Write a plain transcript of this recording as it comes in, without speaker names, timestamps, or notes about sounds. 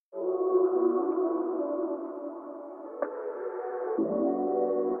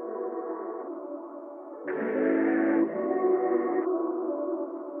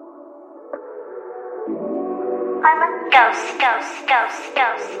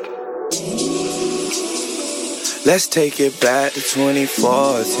Let's take it back to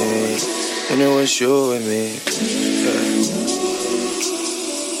 2014 when it was you and me.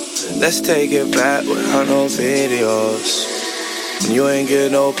 Let's take it back without no videos. When you ain't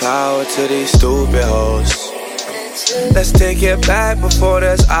get no power to these stupid hoes. Let's take it back before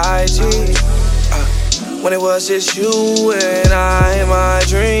there's IG. When it was just you and I in my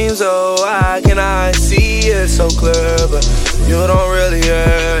dreams. Oh, how can I see it so clear? But you don't really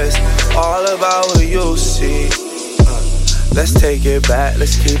hear. It's all about what you see. Let's take it back,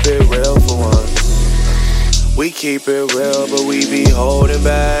 let's keep it real for once. We keep it real, but we be holding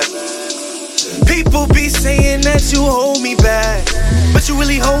back. People be saying that you hold me back, but you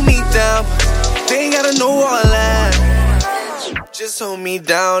really hold me down. They ain't gotta know all that. Just hold me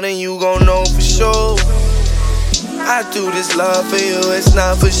down and you gon' know for sure. I do this love for you, it's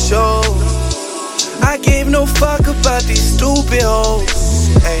not for show. I gave no fuck about these stupid hoes.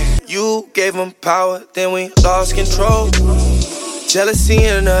 Ay, you gave them power, then we lost control. Jealousy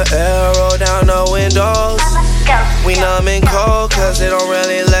in the air, roll down the windows. We numb and cold, cause they don't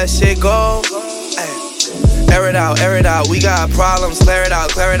really let shit go. Air it out, we got problems, clear it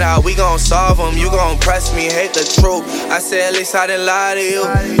out, we gon' solve them. You gon' press me, hate the truth. I said at least I didn't lie to you.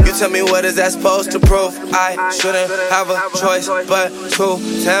 You tell me what is that supposed to prove? I shouldn't have a choice but to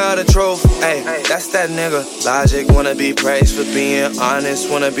tell the truth. Ay, that's that nigga logic, wanna be praised for being honest.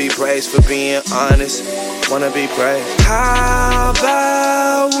 Wanna be praised for being honest. Wanna be praised. How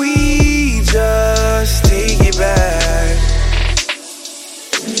about we just take it back?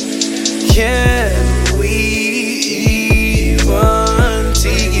 Can we even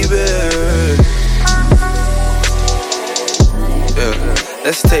take it back? Yeah.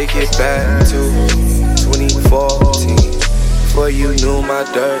 Let's take it back to 2014. Before you knew my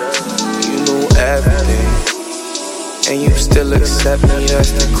dirt, you knew everything. And you still accept me,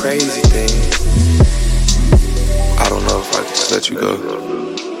 that's the crazy thing. I don't know if I can just let you go.